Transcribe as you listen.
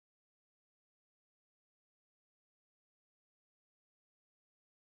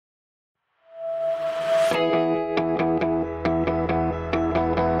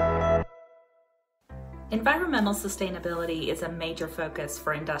Environmental sustainability is a major focus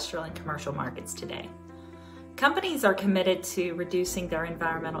for industrial and commercial markets today. Companies are committed to reducing their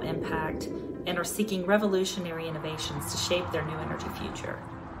environmental impact and are seeking revolutionary innovations to shape their new energy future.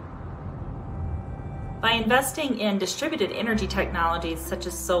 By investing in distributed energy technologies such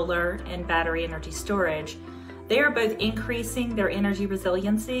as solar and battery energy storage, they are both increasing their energy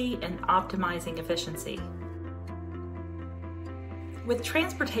resiliency and optimizing efficiency. With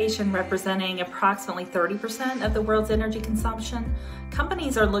transportation representing approximately 30% of the world's energy consumption,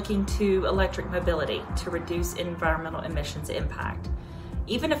 companies are looking to electric mobility to reduce environmental emissions impact.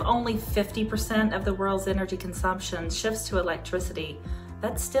 Even if only 50% of the world's energy consumption shifts to electricity,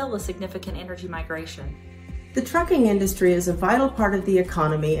 that's still a significant energy migration. The trucking industry is a vital part of the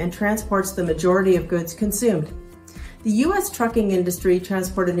economy and transports the majority of goods consumed. The U.S. trucking industry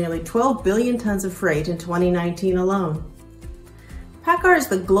transported nearly 12 billion tons of freight in 2019 alone. PACCAR is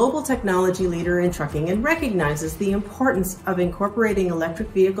the global technology leader in trucking and recognizes the importance of incorporating electric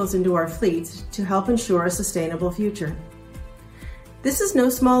vehicles into our fleets to help ensure a sustainable future. This is no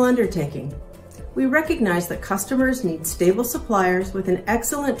small undertaking. We recognize that customers need stable suppliers with an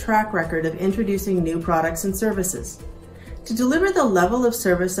excellent track record of introducing new products and services. To deliver the level of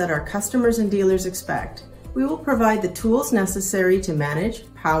service that our customers and dealers expect, we will provide the tools necessary to manage,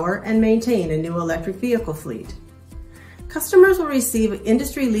 power, and maintain a new electric vehicle fleet. Customers will receive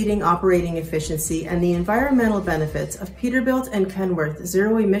industry-leading operating efficiency and the environmental benefits of Peterbilt and Kenworth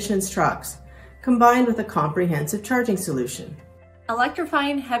zero-emissions trucks, combined with a comprehensive charging solution.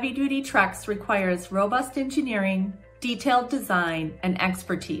 Electrifying heavy-duty trucks requires robust engineering, detailed design, and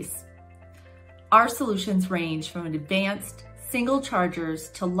expertise. Our solutions range from advanced single chargers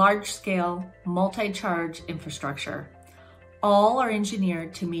to large-scale multi-charge infrastructure. All are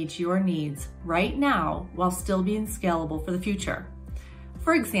engineered to meet your needs right now while still being scalable for the future.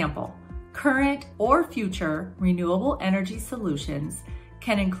 For example, current or future renewable energy solutions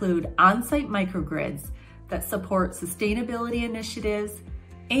can include on-site microgrids that support sustainability initiatives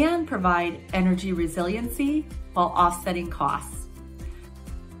and provide energy resiliency while offsetting costs.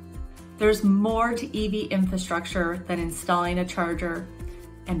 There's more to EV infrastructure than installing a charger,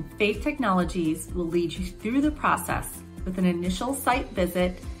 and Faith Technologies will lead you through the process with an initial site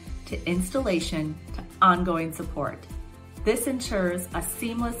visit to installation to ongoing support. This ensures a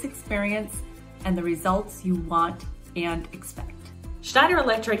seamless experience and the results you want and expect. Schneider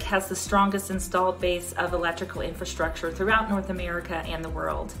Electric has the strongest installed base of electrical infrastructure throughout North America and the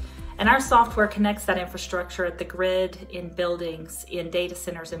world. And our software connects that infrastructure at the grid, in buildings, in data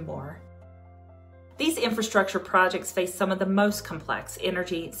centers, and more. These infrastructure projects face some of the most complex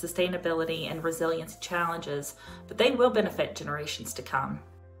energy, sustainability, and resilience challenges, but they will benefit generations to come.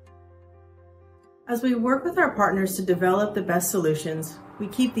 As we work with our partners to develop the best solutions, we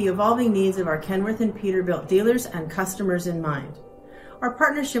keep the evolving needs of our Kenworth and Peterbilt dealers and customers in mind. Our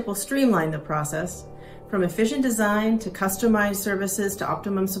partnership will streamline the process, from efficient design to customized services to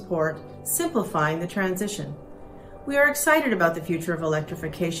optimum support, simplifying the transition. We are excited about the future of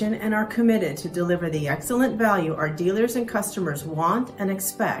electrification and are committed to deliver the excellent value our dealers and customers want and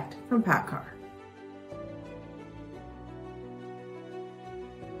expect from PACCAR.